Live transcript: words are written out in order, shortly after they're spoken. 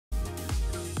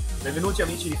Benvenuti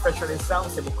amici di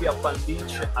Fashion&Sound, siamo qui a Palm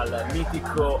Beach al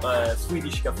mitico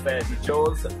Swedish Caffè di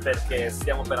Joe's perché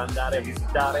stiamo per andare a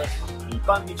visitare il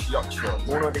Palm Beach Yacht Show,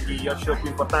 uno degli yacht show più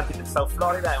importanti del South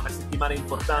Florida. È una settimana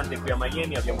importante qui a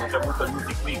Miami, abbiamo già avuto il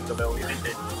Music Week dove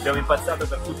ovviamente abbiamo impazzato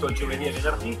per tutto il giovedì e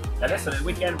venerdì e adesso nel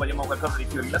weekend vogliamo qualcosa di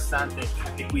più rilassante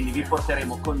e quindi vi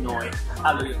porteremo con noi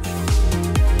allo yacht show.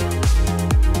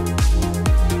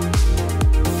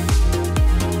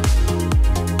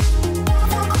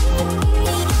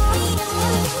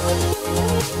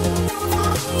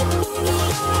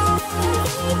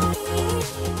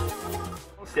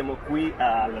 Siamo qui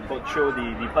al boat show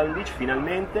di Palm Beach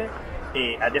finalmente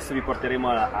e adesso vi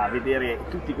porteremo a vedere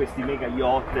tutti questi mega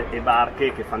yacht e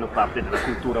barche che fanno parte della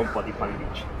cultura un po' di Palm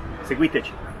Beach.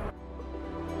 Seguiteci!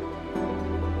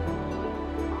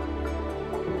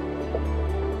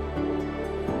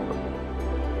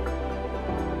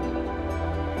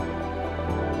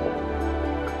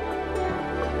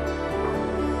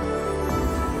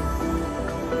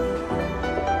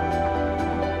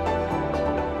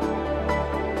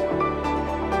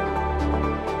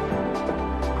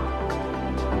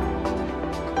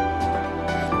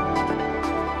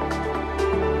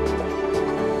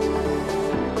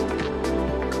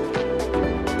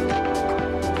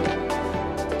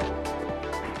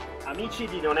 Amici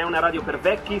di Non è una radio per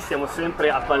vecchi, siamo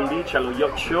sempre a Palm Beach allo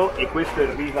Yacht Show e questo è il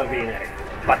Riva Venere,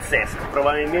 pazzesco,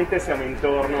 probabilmente siamo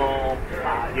intorno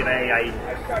direi ai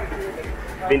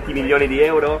 20 milioni di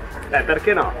euro,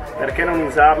 perché no? Perché non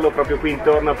usarlo proprio qui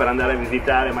intorno per andare a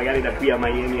visitare magari da qui a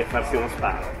Miami e farsi uno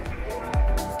sparo?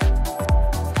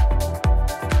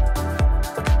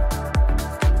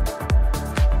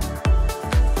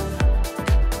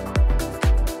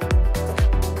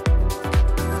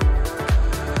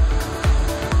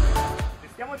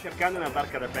 Cercando una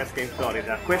barca da pesca in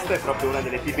Florida, questa è proprio una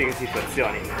delle tipiche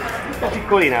situazioni, un po'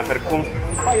 piccolina per un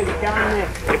paio di canne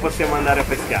e possiamo andare a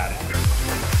pescare.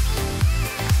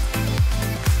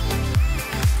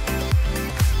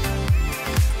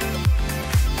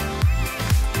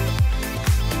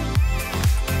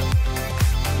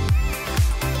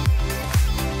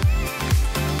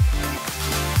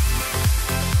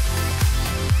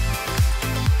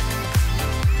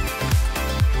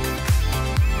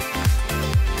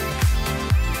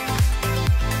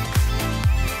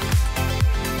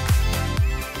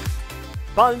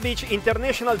 Palm Beach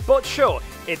International Boat Show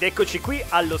ed eccoci qui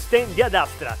allo stand di Ad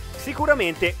Astra,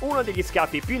 sicuramente uno degli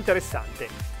scafi più interessanti,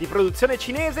 di produzione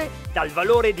cinese dal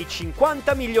valore di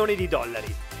 50 milioni di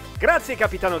dollari. Grazie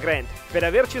Capitano Grant per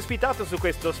averci ospitato su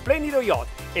questo splendido yacht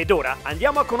ed ora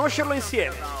andiamo a conoscerlo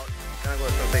insieme.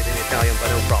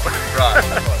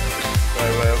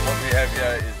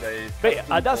 Beh,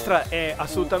 Ad Astra è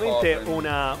assolutamente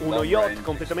uno yacht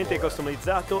completamente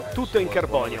customizzato, tutto in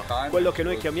carbonio, quello che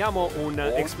noi chiamiamo un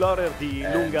Explorer di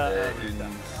lunga vita.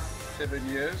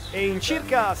 E in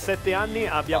circa 7 anni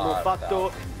abbiamo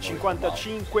fatto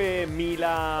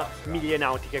 55.000 miglia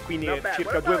nautiche, quindi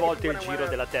circa 2 volte il giro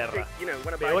della Terra.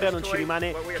 Beh, ora non ci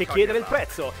rimane che chiedere il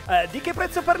prezzo. Di che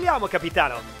prezzo parliamo,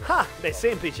 capitano? Ah, beh,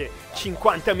 semplice,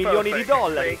 50 milioni di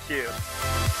dollari.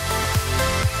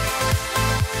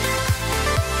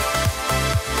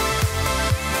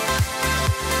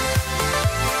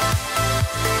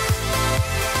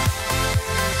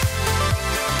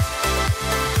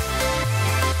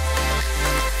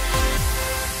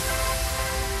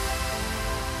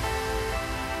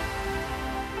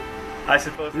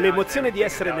 L'emozione di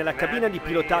essere nella cabina di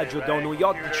pilotaggio da uno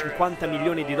yacht di 50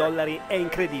 milioni di dollari è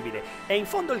incredibile e in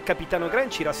fondo il capitano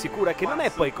Grant ci rassicura che non è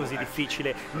poi così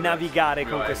difficile navigare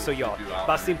con questo yacht.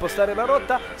 Basta impostare la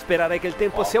rotta, sperare che il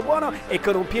tempo sia buono e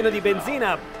con un pieno di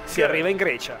benzina si arriva in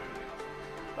Grecia.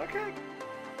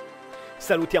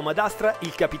 Salutiamo Ad Astra,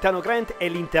 il capitano Grant e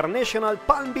l'International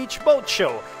Palm Beach Boat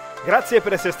Show. Grazie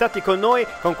per essere stati con noi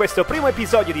con questo primo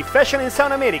episodio di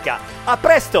Fashion&Sound America. A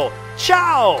presto,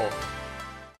 ciao!